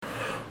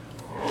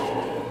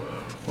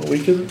What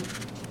week is it?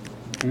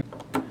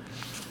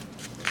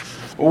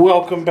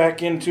 Welcome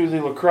back into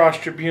the Lacrosse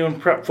Tribune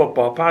Prep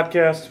Football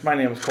Podcast. My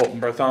name is Colten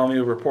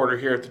Bartholomew, reporter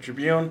here at the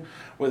Tribune,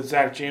 with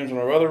Zach James and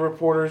our other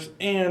reporters,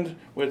 and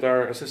with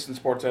our assistant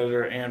sports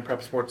editor and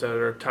prep sports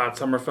editor, Todd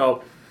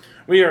Sommerfeldt.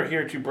 We are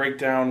here to break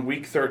down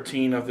Week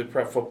 13 of the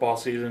prep football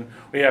season.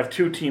 We have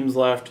two teams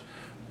left,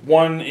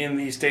 one in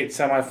the state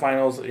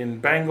semifinals in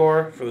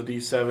Bangor for the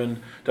D7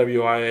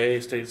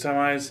 WIAA state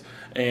semis,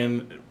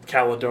 and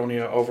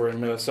Caledonia over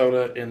in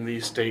Minnesota in the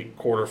state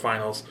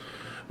quarterfinals.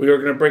 We are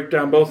going to break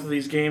down both of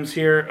these games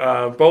here,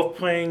 both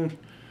playing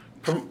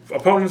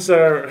opponents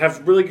that have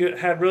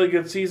had really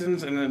good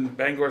seasons, and in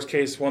Bangor's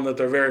case, one that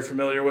they're very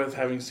familiar with,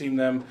 having seen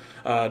them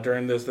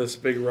during this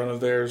big run of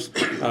theirs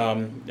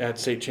at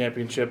state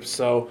championships.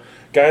 So,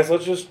 guys,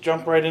 let's just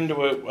jump right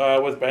into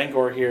it with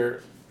Bangor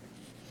here.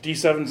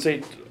 D7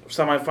 state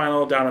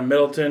semifinal down in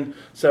Middleton,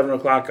 7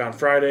 o'clock on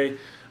Friday.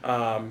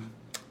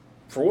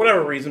 For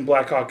whatever reason,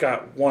 Blackhawk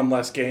got one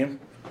less game.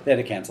 They had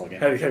to cancel a game.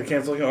 Had to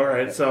cancel a game. All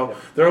right, so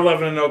they're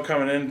 11-0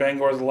 coming in.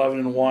 Bangor's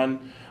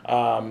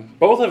 11-1.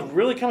 Both have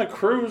really kind of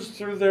cruised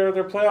through their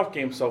playoff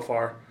games so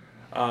far.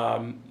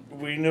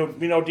 We know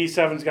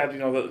D7's got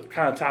the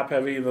kind of top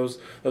heavy. Those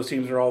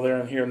teams are all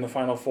there here in the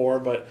Final Four,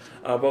 but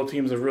both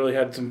teams have really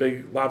had some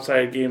big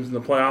lopsided games in the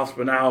playoffs.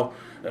 But now,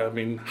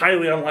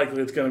 highly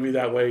unlikely it's going to be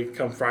that way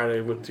come Friday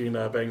between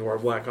Bangor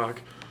and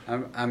Blackhawk.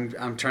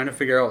 I'm trying to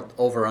figure out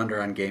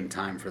over-under on game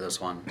time for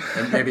this one.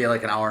 Maybe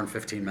like an hour and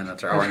 15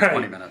 minutes or hour and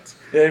 20 minutes.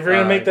 Yeah, if you're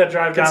going to make that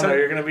drive down there,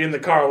 you're going to be in the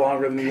car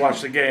longer than you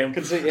watch the game.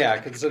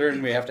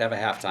 Considering we have to have a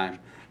halftime,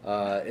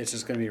 it's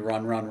just going to be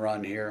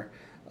run here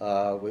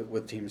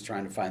with teams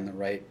trying to find the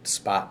right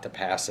spot to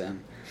pass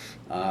in.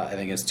 I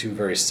think it's two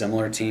very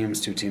similar teams,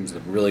 two teams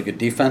with really good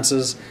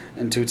defenses,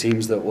 and two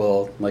teams that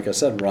will, like I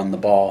said, run the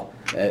ball,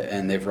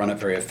 and they've run it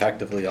very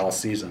effectively all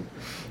season.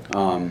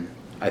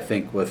 I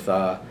think with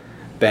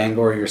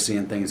Bangor, you're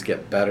seeing things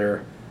get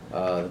better.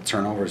 The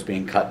turnovers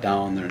being cut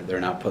down.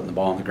 They're not putting the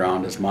ball on the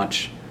ground as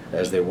much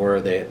as they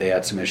were. They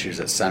had some issues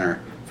at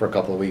center for a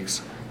couple of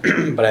weeks,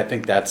 but I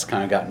think that's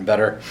kind of gotten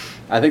better.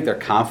 I think they're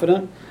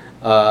confident.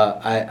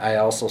 I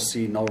also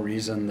see no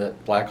reason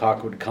that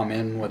Blackhawk would come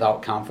in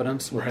without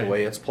confidence with the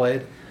way it's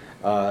played.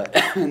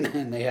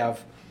 And they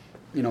have,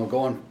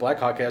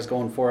 Blackhawk has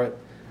going for it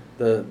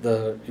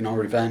the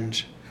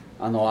revenge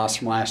on the loss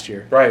from last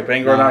year. Right,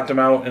 Bangor knocked them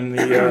out in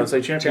the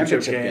state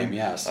championship game.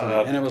 Yes,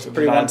 and it was a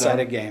pretty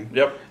one-sided game.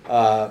 Yep.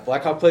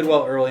 Blackhawk played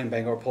well early, and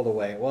Bangor pulled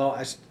away. Well,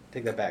 I should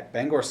take that back.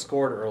 Bangor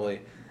scored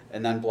early,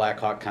 and then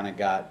Blackhawk kind of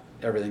got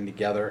everything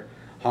together,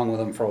 hung with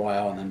them for a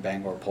while, and then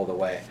Bangor pulled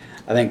away.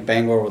 I think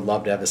Bangor would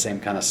love to have the same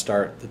kind of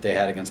start that they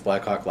had against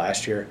Blackhawk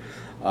last year.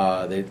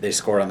 They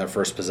scored on their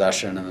first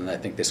possession, and then I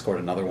think they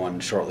scored another one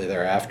shortly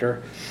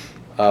thereafter.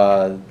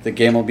 The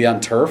game will be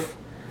on turf.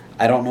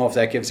 I don't know if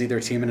that gives either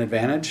team an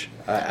advantage.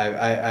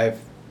 I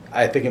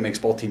think it makes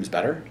both teams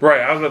better. Right,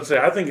 I was about to say,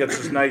 I think it's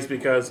just nice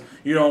because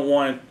you don't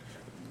want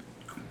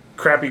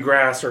crappy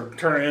grass or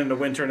turning it into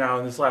winter now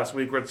in this last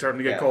week where it's starting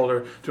to get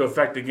colder to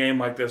affect a game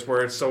like this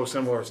where it's so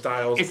similar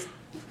styles.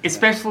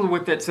 Especially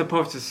with it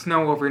supposed to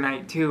snow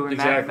overnight too, and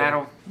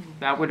exactly.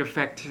 that would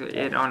affect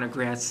it on a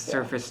grass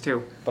surface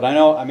too. But I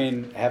know,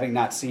 having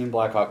not seen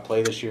Blackhawk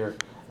play this year,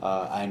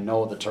 I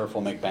know the turf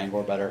will make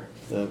Bangor better.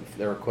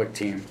 They're a quick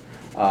team.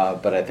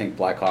 But I think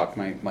Blackhawk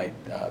might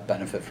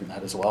benefit from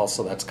that as well.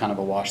 So that's kind of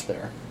a wash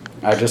there.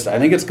 I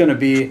think it's going to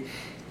be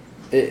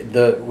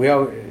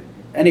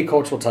any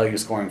coach will tell you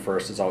scoring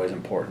first is always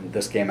important.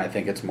 This game, I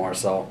think it's more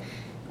so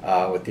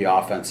with the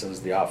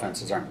offenses. The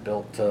offenses aren't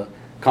built to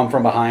come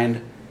from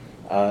behind.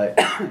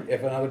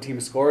 If another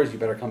team scores, you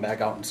better come back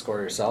out and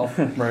score yourself.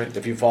 Right.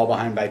 If you fall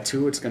behind by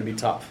 2, it's going to be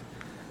tough.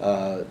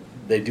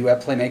 They do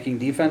have playmaking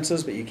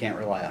defenses, but you can't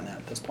rely on that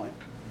at this point.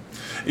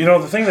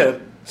 The thing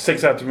that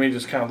sticks out to me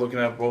just kind of looking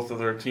at both of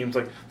their teams,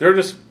 like they're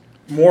just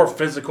more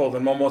physical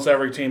than almost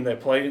every team they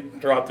play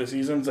throughout the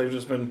seasons. They've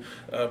just been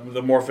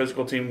the more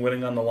physical team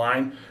winning on the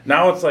line.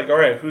 Now it's like, all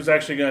right, who's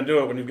actually going to do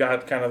it when you've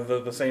got kind of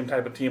the same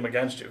type of team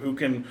against you? Who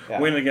can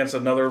win against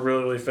another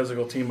really, really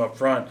physical team up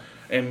front?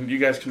 And you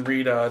guys can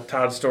read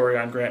Todd's story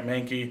on Grant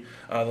Mankey,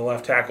 the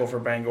left tackle for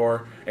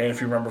Bangor. And if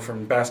you remember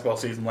from basketball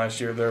season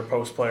last year, their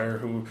post player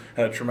who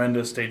had a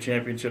tremendous state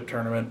championship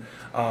tournament.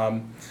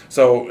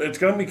 So it's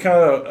going to be kind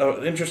of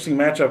an interesting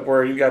matchup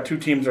where you got two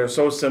teams that are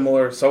so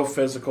similar, so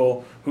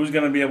physical. Who's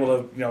going to be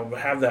able to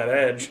have that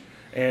edge?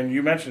 And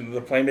you mentioned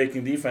the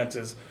playmaking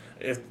defenses.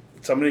 If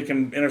somebody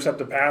can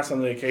intercept a pass on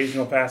the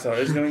occasional pass that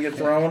is going to get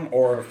thrown,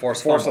 or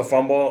force a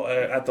fumble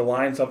at the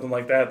line, something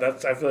like that,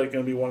 that's I feel like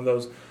going to be one of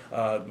those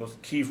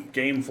key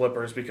game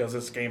flippers because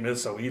this game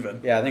is so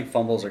even. Yeah, I think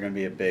fumbles are going to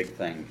be a big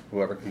thing.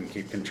 Whoever can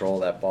keep control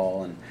of that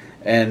ball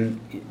and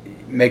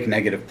make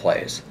negative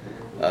plays.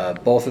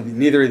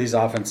 Neither of these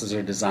offenses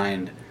are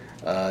designed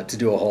to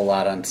do a whole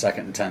lot on 2nd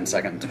and 10,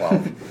 2nd and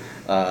 12,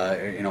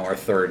 or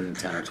 3rd and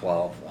 10 or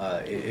 12.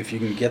 If you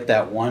can get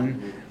that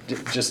one,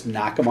 just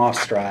knock them off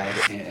stride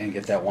and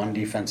get that one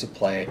defensive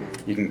play,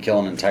 you can kill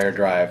an entire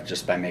drive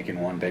just by making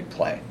one big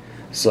play.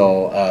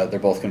 So they're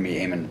both going to be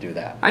aiming to do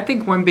that. I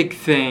think one big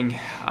thing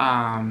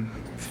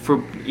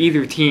for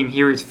either team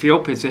here is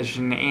field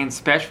position and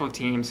special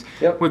teams.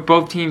 Yep. With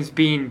both teams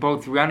being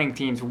both running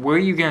teams, where are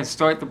you going to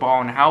start the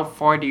ball and how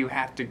far do you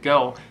have to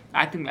go?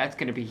 I think that's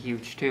going to be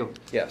huge too.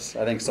 Yes,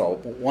 I think so.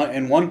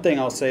 One thing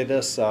I'll say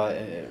this,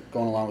 going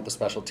along with the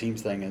special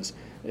teams thing,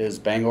 is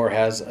Bangor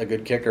has a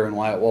good kicker in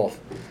Wyatt Wolf,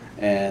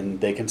 and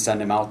they can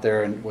send him out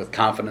there and with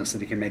confidence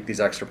that he can make these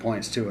extra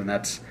points too, and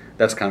that's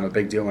kind of a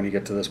big deal when you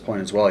get to this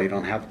point as well. You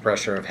don't have the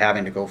pressure of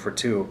having to go for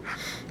two,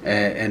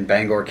 and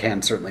Bangor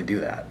can certainly do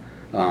that.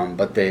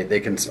 But they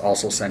can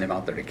also send him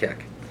out there to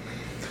kick.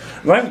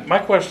 My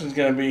question is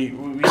going to be,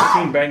 we've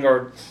seen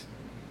Bangor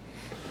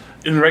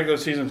in the regular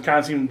season kind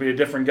of seem to be a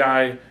different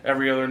guy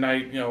every other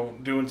night,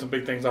 doing some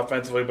big things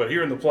offensively. But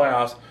here in the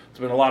playoffs, it's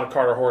been a lot of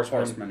Carter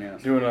Horseman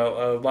yes. doing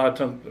a lot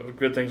of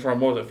good things for him.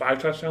 What was it,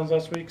 5 touchdowns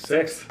last week?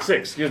 Six,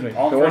 excuse me.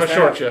 Don't want to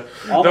short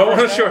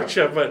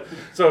you. But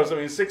so I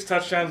mean, 6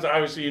 touchdowns.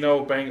 Obviously,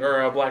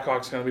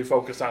 Blackhawks going to be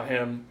focused on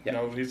him.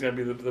 Yep. He's going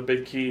to be the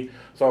big key.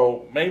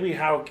 So maybe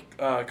how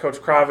Coach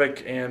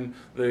Kravic and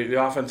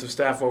the offensive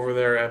staff over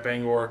there at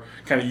Bangor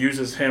kind of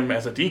uses him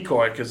as a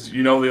decoy, because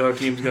the other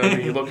team's going to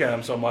be looking at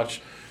him so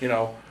much.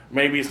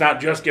 Maybe it's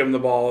not just giving the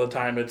ball all the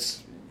time.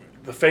 It's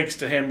the fakes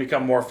to him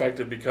become more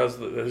effective because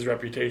of his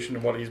reputation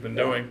and what he's been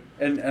doing.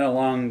 And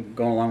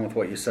going along with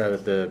what you said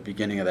at the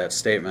beginning of that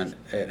statement,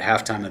 at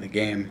halftime of the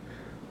game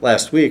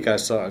last week, I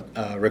saw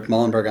Rick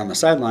Mullenberg on the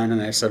sideline,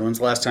 and I said, "When's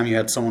the last time you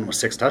had someone with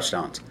 6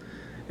 touchdowns?"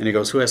 And he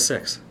goes, "Who has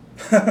 6?"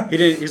 He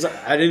didn't. He's like,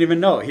 "I didn't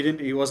even know."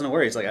 He wasn't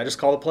aware. He's like, "I just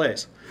call the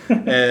plays."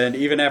 And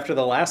even after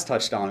the last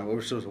touchdown,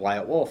 which was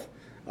Wyatt Wolf,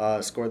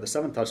 scored the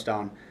 7th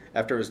touchdown.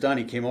 After it was done,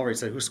 he came over. He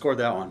said, "Who scored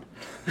that one?"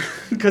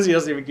 Because he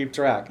doesn't even keep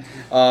track.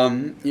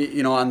 On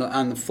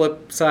the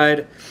flip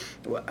side,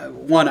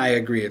 one, I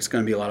agree, it's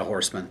going to be a lot of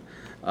horsemen,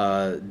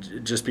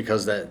 just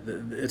because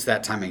it's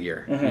that time of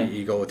year. Mm-hmm.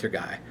 You go with your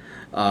guy,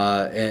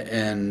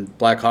 and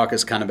Blackhawk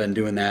has kind of been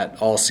doing that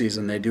all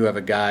season. They do have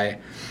a guy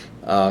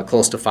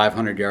close to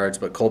 500 yards,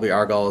 but Colby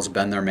Argall has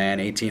been their man,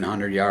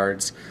 1,800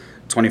 yards,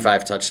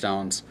 25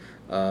 touchdowns.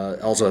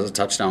 Also has a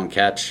touchdown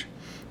catch.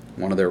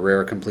 One of their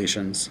rare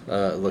completions,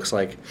 it looks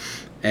like.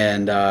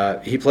 And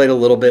he played a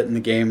little bit in the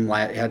game,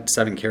 had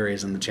 7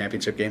 carries in the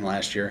championship game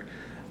last year.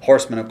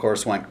 Horseman, of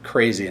course, went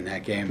crazy in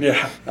that game.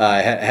 Yeah.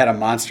 Had a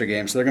monster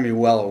game, so they're going to be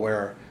well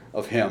aware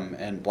of him,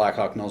 and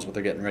Blackhawk knows what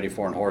they're getting ready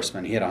for in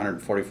Horseman. He had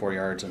 144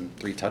 yards and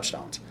 3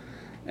 touchdowns.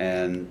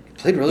 And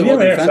played really well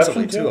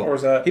defensively, too. Or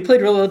was that... He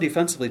played really well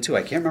defensively, too.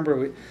 I can't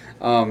remember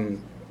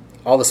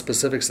all the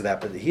specifics of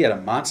that, but he had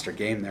a monster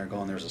game there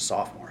going there as a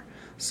sophomore.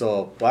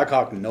 So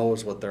Blackhawk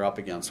knows what they're up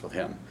against with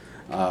him.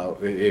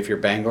 If you're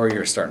Bangor,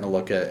 you're starting to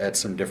look at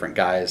some different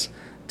guys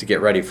to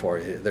get ready for.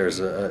 There's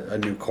a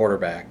new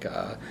quarterback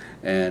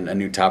and a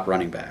new top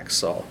running back.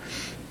 So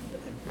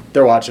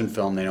they're watching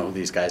film. They know who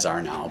these guys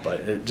are now,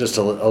 but just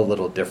a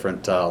little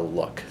different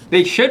look.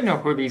 They should know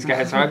who these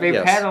guys are. They've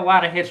Yes. had a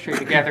lot of history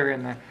together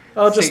in the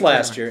just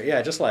last year. Yeah,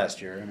 just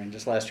last year. I mean,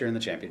 just last year in the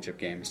championship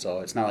game.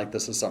 So it's not like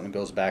this is something that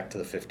goes back to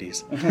the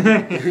 50s.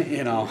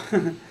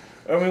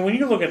 I mean, when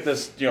you look at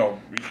this,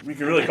 we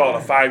can really call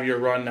it a 5-year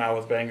run now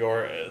with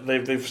Bangor.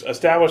 They've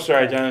established their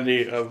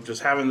identity of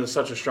just having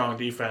such a strong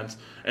defense,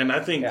 and I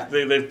think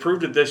they've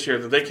proved it this year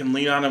that they can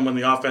lean on them when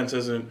the offense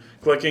isn't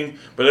clicking.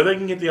 But if they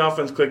can get the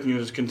offense clicking and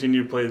just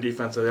continue to play the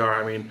defense that they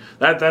are, I mean,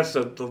 that's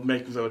the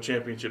makings of a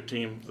championship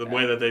team, the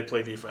way that they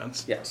play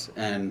defense. Yes,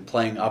 and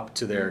playing up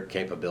to their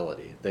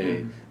capability.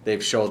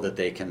 They've showed that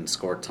they can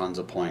score tons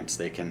of points.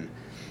 Their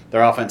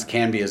offense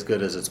can be as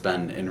good as it's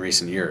been in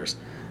recent years.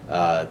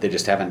 They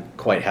just haven't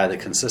quite had the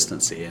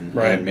consistency, and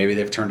maybe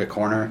they've turned a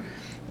corner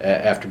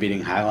after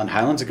beating Highland.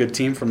 Highland's a good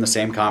team from the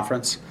same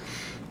conference,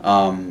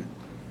 and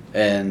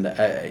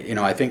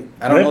I think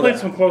they played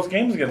some close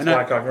games against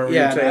Blackhawk. Remember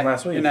you were saying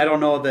last week? And I don't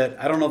know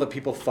that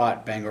people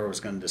thought Bangor was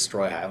going to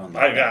destroy Highland.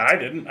 I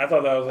didn't. I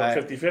thought that was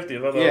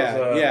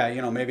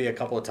 50-50. Maybe a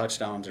couple of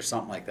touchdowns or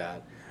something like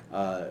that.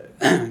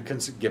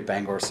 Can give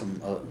Bangor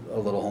a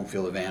little home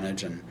field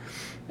advantage, and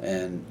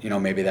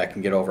maybe that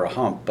can get over a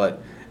hump,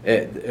 but.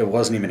 It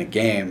wasn't even a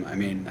game. I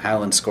mean,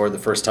 Highland scored the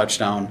first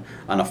touchdown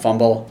on a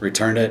fumble,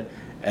 returned it,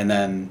 and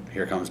then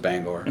here comes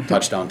Bangor.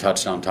 Touchdown,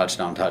 touchdown,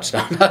 touchdown,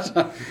 touchdown,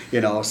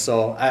 touchdown.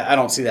 So I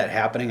don't see that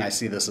happening. I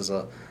see this as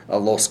a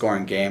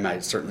low-scoring game. I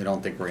certainly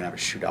don't think we're going to have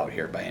a shootout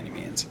here by any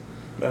means.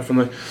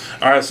 Definitely.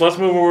 All right, so let's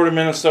move over to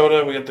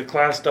Minnesota. We got the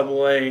Class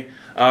AA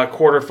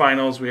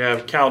quarterfinals. We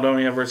have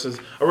Caledonia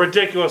versus a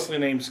ridiculously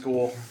named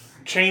school.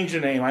 Change the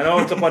name. I know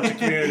it's a bunch of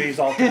communities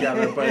all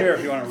together, but here,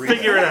 if you want to read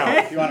figure it out.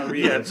 If you want to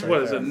read it,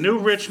 what is it? New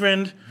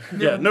Richmond,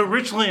 New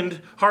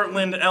Richland,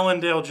 Heartland,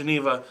 Ellendale,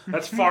 Geneva.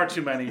 That's far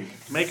too many.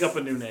 Make up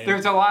a new name.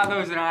 There's a lot of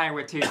those in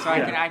Iowa too, so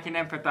I can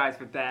empathize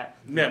with that.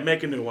 Yeah,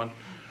 make a new one.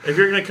 if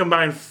you're going to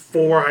combine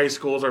 4 high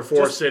schools or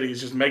 4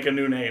 cities, just make a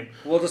new name.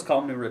 We'll just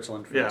call them New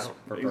Richland for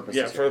purposes.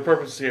 Yeah, for the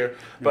purposes here.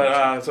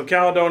 But so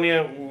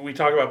Caledonia, we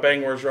talk about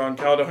Bangor's run.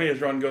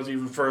 Caledonia's run goes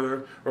even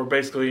further. We're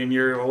basically in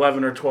year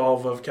 11 or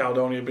 12 of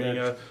Caledonia being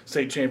a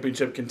state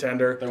championship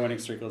contender. Their winning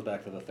streak goes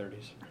back to the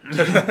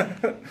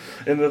 30s.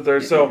 In the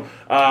third. So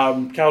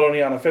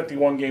Caledonia on a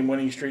 51-game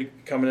winning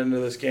streak coming into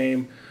this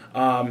game.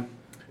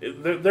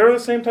 They're the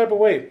same type of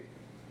way.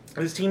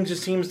 This team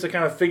just seems to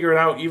kind of figure it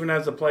out even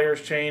as the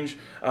players change.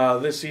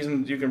 This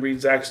season, you can read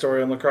Zach's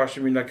story on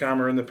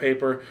lacrossetribune.com or in the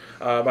paper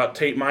about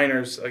Tate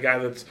Miners, a guy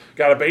that's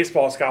got a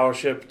baseball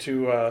scholarship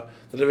to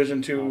the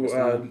Division II,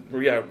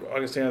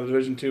 Augustana, the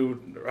Division II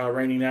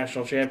reigning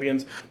national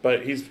champions.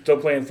 But he's still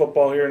playing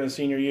football here in his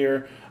senior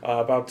year,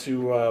 about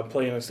to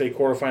play in a state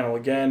quarterfinal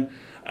again.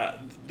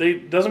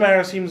 Doesn't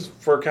matter, it seems,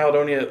 for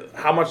Caledonia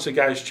how much the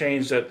guys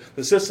change, that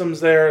the system's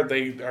there,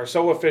 they are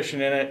so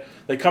efficient in it,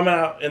 they come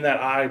out in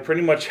that eye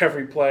pretty much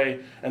every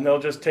play, and they'll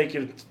just take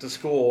you to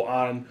school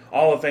on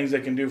all the things they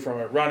can do from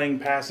it, running,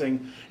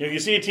 passing. You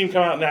see a team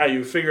come out now,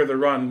 you figure the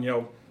run,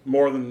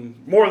 more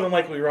than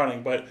likely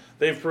running, but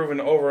they've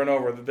proven over and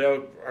over that they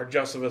are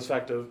just as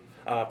effective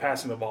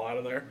passing the ball out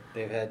of there.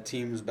 They've had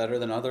teams better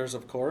than others,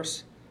 of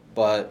course,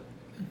 but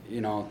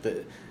you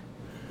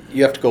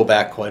have to go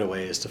back quite a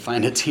ways to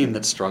find a team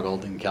that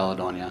struggled in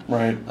Caledonia.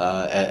 Right.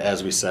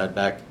 As we said,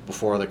 back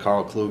before the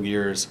Carl Klug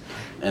years,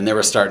 and they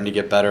were starting to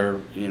get better,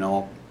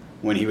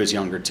 when he was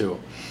younger too.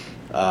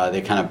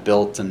 They kind of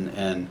built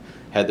and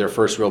had their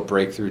first real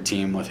breakthrough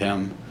team with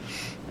him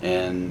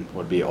in,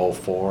 would be 04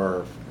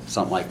 or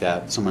something like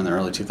that, somewhere in the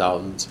early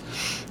 2000s.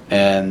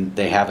 And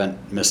they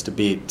haven't missed a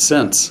beat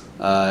since.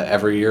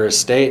 Every year is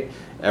state,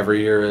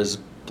 every year is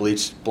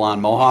bleached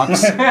blonde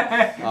mohawks.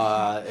 That's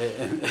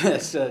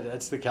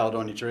the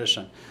Caledonia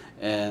tradition.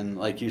 And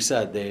like you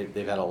said,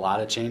 they've had a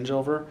lot of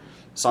changeover.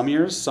 Some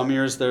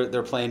years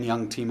they're playing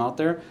young team out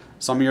there.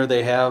 Some year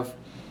they have,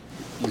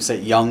 you say,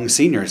 young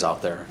seniors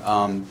out there.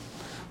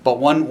 But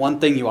one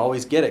thing you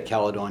always get at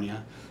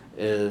Caledonia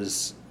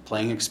is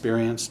playing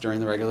experience during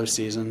the regular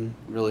season,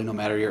 really no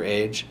matter your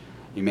age.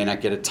 You may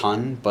not get a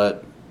ton,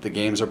 but the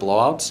games are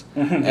blowouts,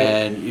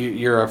 and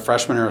you're a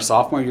freshman or a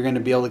sophomore, you're going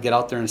to be able to get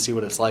out there and see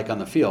what it's like on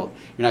the field.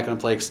 You're not going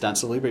to play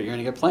extensively, but you're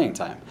going to get playing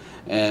time.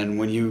 And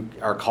when you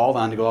are called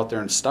on to go out there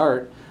and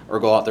start or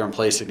go out there and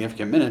play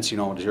significant minutes, you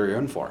know what you're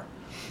in for.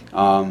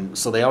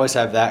 So they always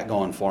have that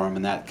going for them,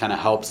 and that kind of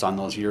helps on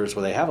those years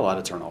where they have a lot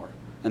of turnover.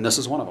 And this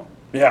is one of them.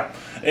 Yeah,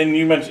 and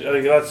you mentioned,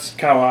 that's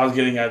kind of what I was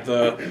getting at.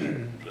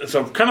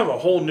 So kind of a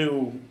whole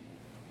new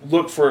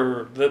look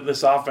for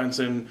this offense,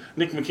 and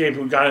Nick McCabe,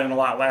 who got in a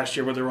lot last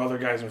year, but there were other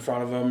guys in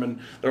front of him, and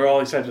there were all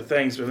these types of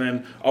things. But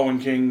then Owen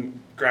King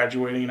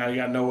graduating, now you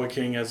got Noah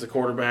King as the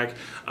quarterback.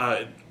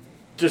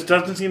 Just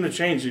doesn't seem to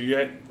change.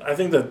 I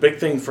think the big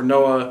thing for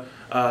Noah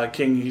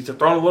King, he's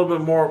thrown a little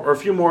bit more, or a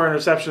few more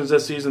interceptions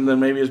this season than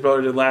maybe his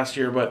brother did last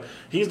year, but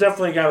he's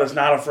definitely a guy that's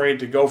not afraid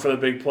to go for the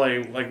big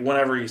play, like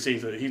whenever he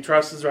sees it. He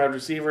trusts his wide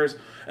receivers,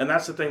 and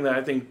that's the thing that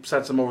I think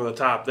sets them over the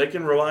top. They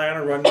can rely on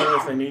a run game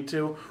if they need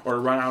to, or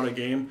run out a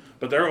game,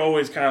 but they're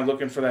always kind of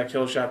looking for that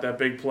kill shot, that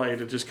big play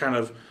to just kind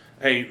of,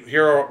 hey,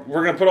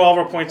 we're going to put all of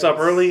our points up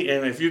early,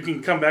 and if you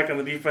can come back on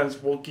the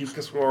defense, we'll keep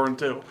scoring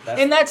too.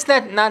 And that's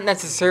not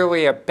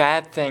necessarily a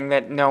bad thing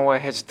that Noah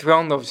has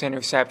thrown those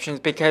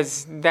interceptions,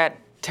 because that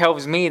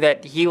tells me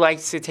that he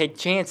likes to take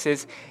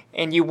chances,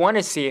 and you want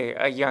to see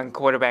a young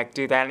quarterback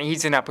do that. And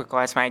he's an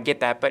upperclassman, I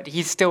get that, but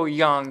he's still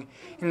young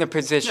in the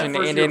position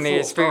and in the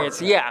experience.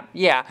 Start, right?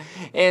 Yeah.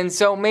 And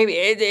so maybe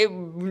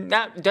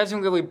it doesn't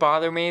really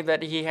bother me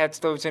that he has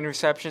those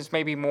interceptions,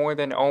 maybe more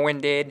than Owen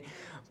did.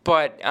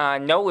 But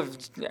Noah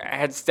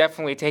has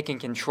definitely taken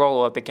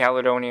control of the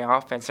Caledonia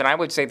offense, and I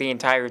would say the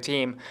entire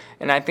team.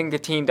 And I think the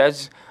team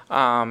does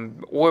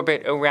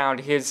orbit around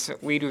his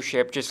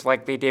leadership, just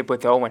like they did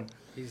with Owen.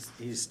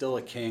 He's still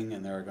a king,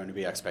 and there are going to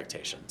be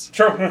expectations.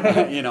 Sure.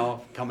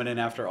 Coming in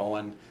after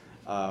Owen,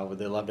 would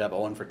they love to have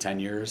Owen for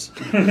 10 years?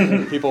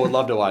 People would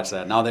love to watch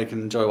that. Now they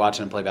can enjoy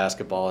watching him play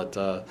basketball at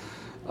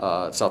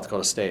South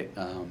Dakota State.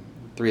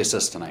 3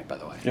 assists tonight, by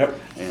the way. Yep.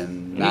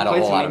 And not a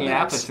whole lot of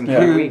minutes. In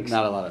 3 weeks.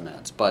 Not a lot of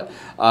minutes. But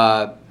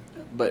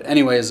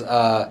anyways,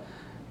 and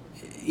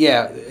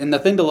the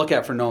thing to look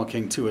at for Noah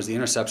King, too, is the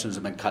interceptions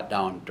have been cut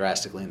down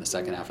drastically in the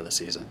second half of the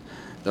season.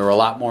 There were a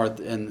lot more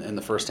in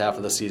the first half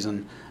of the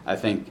season. I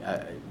think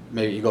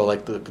maybe you go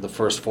like the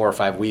first 4 or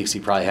 5 weeks, he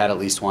probably had at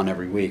least one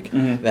every week.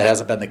 Mm-hmm. That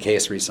hasn't been the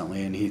case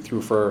recently, and he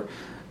threw for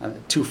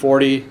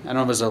 240. I don't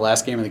know if it was the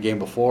last game or the game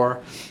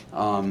before.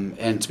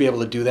 And to be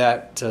able to do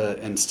that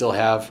and still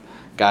have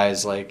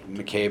guys like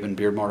McCabe and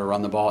Beardmore to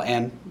run the ball,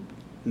 and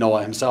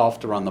Noah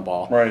himself to run the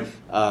ball. Right.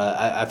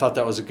 I thought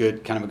that was a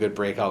good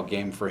breakout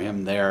game for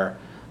him there,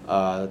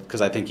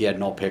 because I think he had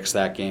no picks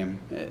that game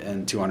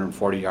and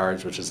 240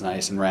 yards, which is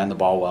nice, and ran the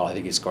ball well. I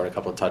think he scored a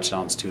couple of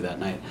touchdowns too that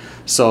night.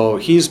 So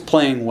he's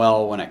playing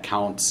well when it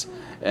counts,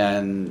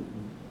 and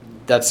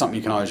that's something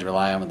you can always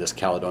rely on with this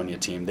Caledonia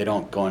team. They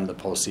don't go into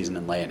the postseason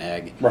and lay an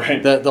egg.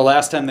 Right. The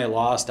last time they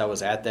lost, I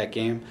was at that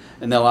game,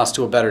 and they lost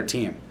to a better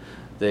team.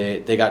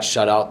 They got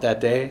shut out that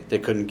day. They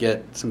couldn't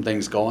get some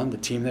things going. The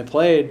team they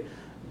played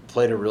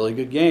a really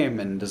good game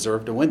and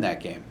deserved to win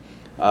that game.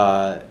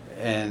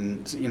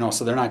 And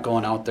so they're not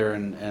going out there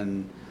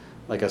and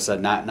like I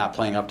said, not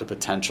playing up to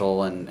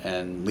potential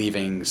and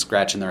leaving,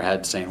 scratching their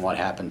head saying what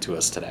happened to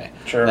us today.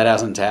 Sure. That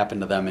hasn't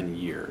happened to them in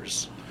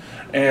years.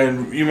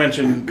 And you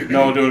mentioned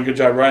Noah doing a good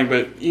job running,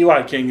 but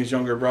Eli King, his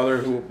younger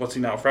brother, what's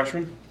he now,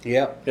 freshman?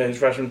 Yep. Yeah, he's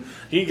freshman.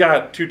 He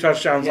got 2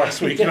 touchdowns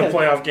last week in a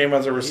playoff game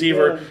as a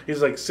receiver.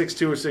 He's like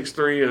 6'2" or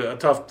 6'3", a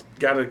tough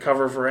guy to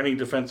cover for any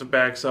defensive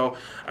back. So,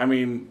 I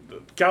mean,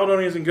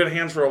 Caledonia's in good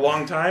hands for a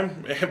long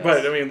time.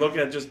 But, I mean,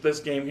 looking at just this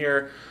game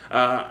here,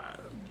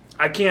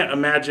 I can't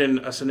imagine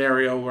a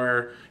scenario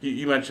where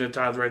you mentioned it,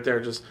 Todd, right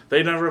there. Just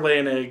they never lay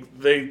an egg.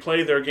 They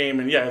play their game,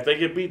 and yeah, if they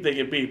get beat, they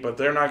get beat. But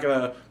they're not going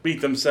to beat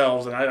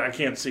themselves, and I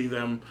can't see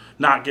them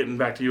not getting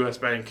back to U.S.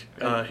 Bank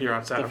here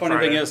on Saturday. The funny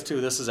thing is,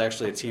 too, this is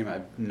actually a team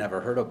I've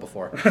never heard of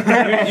before.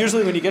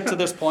 Usually, when you get to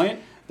this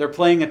point, they're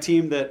playing a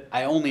team that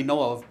I only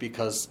know of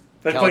because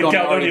they played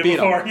Caledonia beat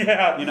before. them.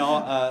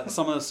 Yeah,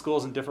 some of the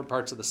schools in different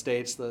parts of the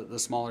states, the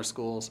smaller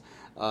schools.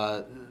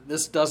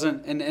 This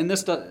doesn't, and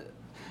this does.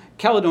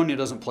 Caledonia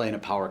doesn't play in a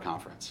power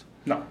conference.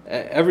 No.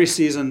 Every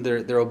season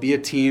there will be a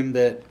team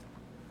that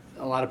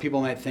a lot of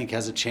people might think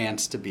has a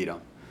chance to beat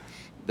them.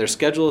 Their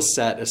schedule is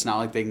set. It's not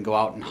like they can go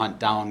out and hunt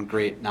down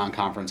great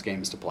non-conference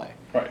games to play.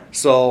 Right.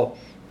 So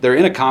they're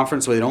in a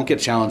conference where they don't get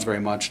challenged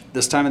very much.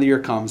 This time of the year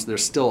comes, they're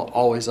still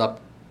always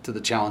up to the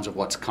challenge of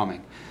what's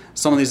coming.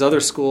 Some of these other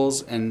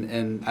schools,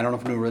 and I don't know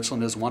if New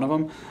Richland is one of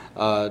them,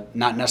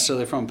 not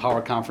necessarily from a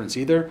power conference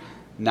either,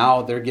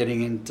 now they're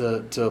getting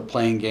into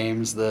playing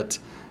games that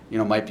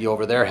might be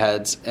over their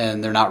heads,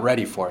 and they're not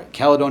ready for it.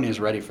 Caledonia is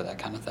ready for that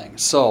kind of thing.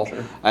 So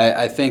sure.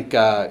 I think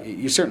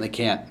you certainly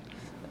can't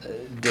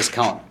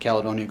discount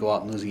Caledonia go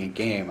out and losing a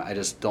game. I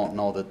just don't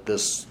know that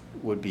this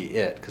would be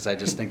it, because I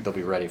just think they'll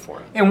be ready for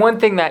it. And one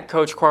thing that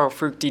Coach Carl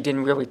Fruchti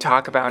didn't really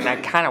talk about, and I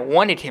kind of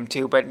wanted him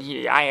to, but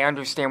I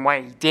understand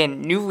why he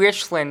didn't. New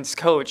Richland's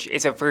coach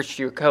is a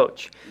first-year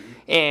coach.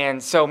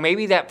 And so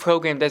maybe that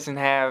program doesn't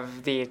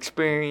have the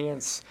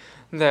experience,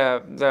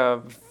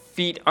 the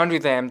feet under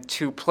them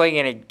to play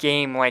in a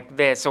game like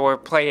this or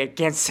play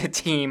against a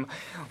team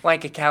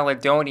like a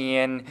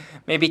Caledonian.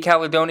 Maybe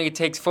Caledonia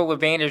takes full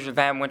advantage of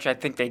that, which I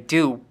think they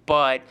do,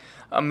 but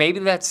maybe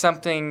that's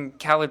something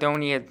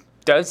Caledonia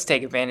does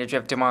take advantage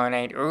of tomorrow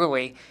night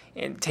early,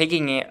 and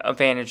taking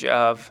advantage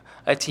of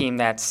a team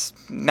that's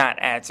not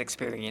as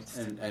experienced.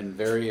 And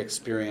very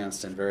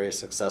experienced and very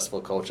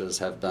successful coaches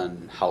have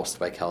been housed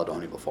by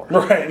Caledonia before.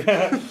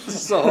 Right.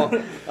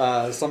 So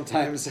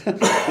sometimes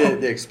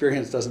the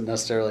experience doesn't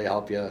necessarily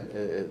help you,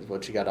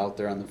 what you got out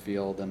there on the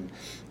field. And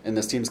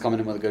this team's coming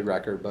in with a good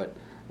record. But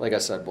like I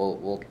said,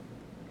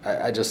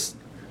 I just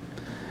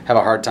have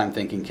a hard time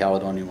thinking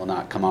Caledonia will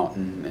not come out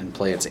and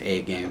play its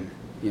A game,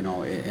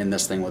 in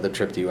this thing with a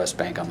trip to U.S.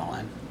 Bank on the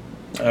line.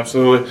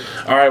 Absolutely.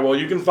 All right, well,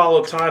 you can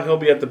follow Todd. He'll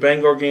be at the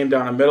Bangor game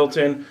down in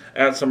Middleton,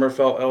 at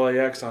Sommerfeldt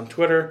LAX on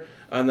Twitter.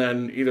 And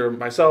then either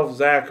myself,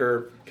 Zach,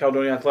 or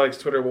Caledonia Athletics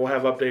Twitter will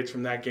have updates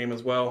from that game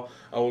as well.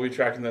 We'll be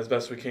tracking that as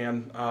best we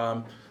can.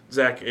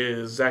 Zach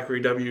is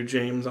Zachary W.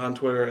 James on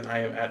Twitter, and I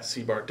am at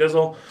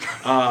CBartDizzle.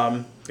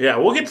 Yeah,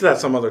 we'll get to that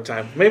some other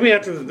time. Maybe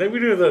we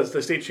do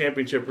the state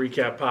championship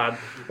recap pod.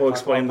 We'll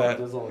explain that.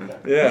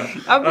 Yeah.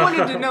 I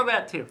wanted to know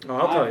that too.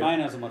 I'll tell you. Mine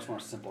has a much more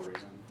simple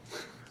reason.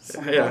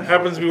 Yeah,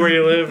 happens to be where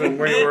you live and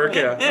where you work.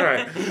 Yeah, all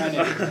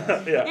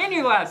right. Yeah. And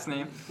your last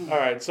name. All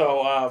right,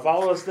 so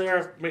follow us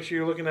there. Make sure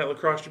you're looking at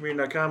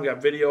lacrossetribune.com. We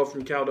got video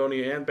from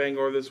Caledonia and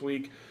Bangor this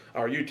week.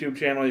 Our YouTube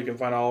channel, you can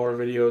find all our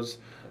videos.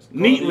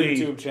 Neatly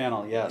YouTube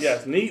channel, yes.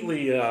 Yes,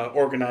 neatly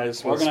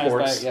organized with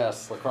sports.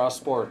 Yes, lacrosse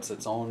sports,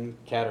 its own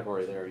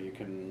category there. You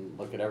can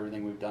look at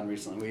everything we've done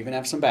recently. We even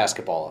have some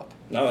basketball up.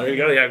 Oh, there you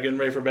go. Yeah, getting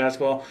ready for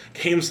basketball.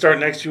 Games start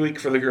next week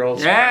for the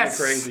girls. Yes.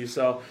 Crazy.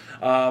 So,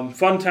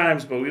 fun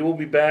times, but we will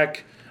be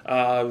back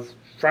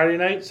Friday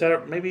night,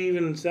 Saturday, maybe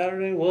even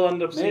Saturday. We'll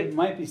end up seeing. It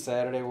might be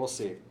Saturday. We'll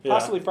see. Yeah.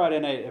 Possibly Friday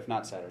night, if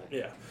not Saturday.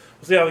 Yeah.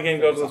 We'll see how the game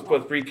goes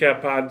with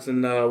recap pods,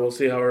 and we'll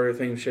see how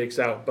everything shakes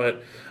out.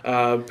 But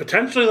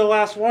potentially the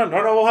last one.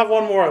 No, we'll have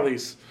one more at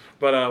least.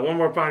 But one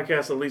more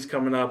podcast at least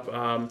coming up,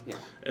 and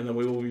then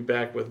we will be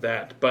back with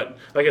that. But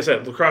like I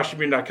said,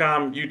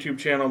 lacrossetribune.com, YouTube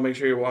channel, make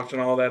sure you're watching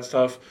all that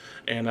stuff,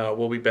 and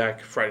we'll be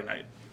back Friday night.